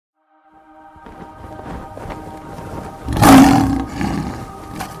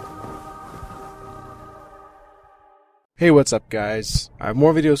Hey, what's up guys? I have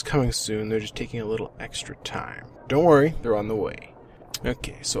more videos coming soon, they're just taking a little extra time. Don't worry, they're on the way.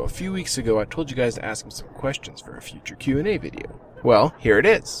 Okay, so a few weeks ago I told you guys to ask me some questions for a future Q&A video. Well, here it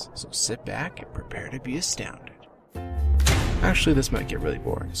is, so sit back and prepare to be astounded. Actually, this might get really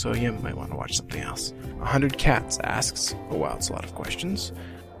boring, so you might want to watch something else. 100 Cats asks, oh wow, it's a lot of questions.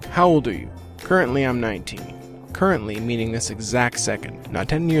 How old are you? Currently I'm 19. Currently meaning this exact second, not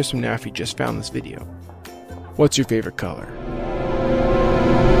 10 years from now if you just found this video. What's your favorite color?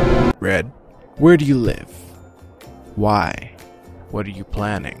 Red. Where do you live? Why? What are you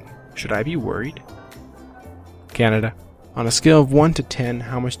planning? Should I be worried? Canada. On a scale of 1 to 10,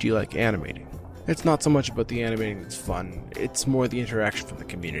 how much do you like animating? It's not so much about the animating that's fun, it's more the interaction from the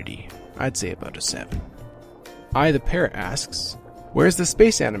community. I'd say about a 7. I the Parrot asks, where's the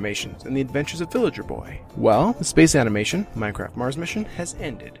space animations and the adventures of Villager Boy? Well, the space animation, Minecraft Mars mission, has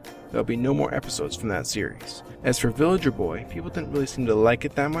ended. There'll be no more episodes from that series. As for Villager Boy, people didn't really seem to like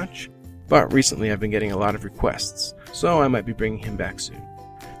it that much, but recently I've been getting a lot of requests, so I might be bringing him back soon.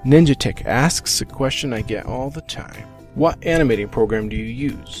 Ninja Tick asks a question I get all the time. What animating program do you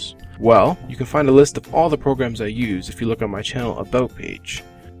use? Well, you can find a list of all the programs I use if you look on my channel About page.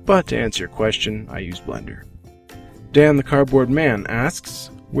 But to answer your question, I use Blender. Dan the Cardboard Man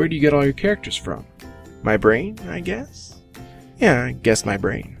asks, where do you get all your characters from? My brain, I guess? Yeah, I guess my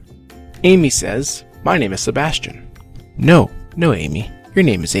brain. Amy says, my name is Sebastian. No, Amy. Your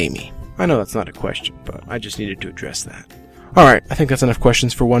name is Amy. I know that's not a question, but I just needed to address that. Alright, I think that's enough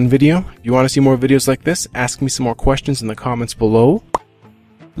questions for one video. If you want to see more videos like this, ask me some more questions in the comments below.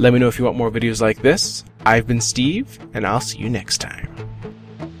 Let me know if you want more videos like this. I've been Steve, and I'll see you next time.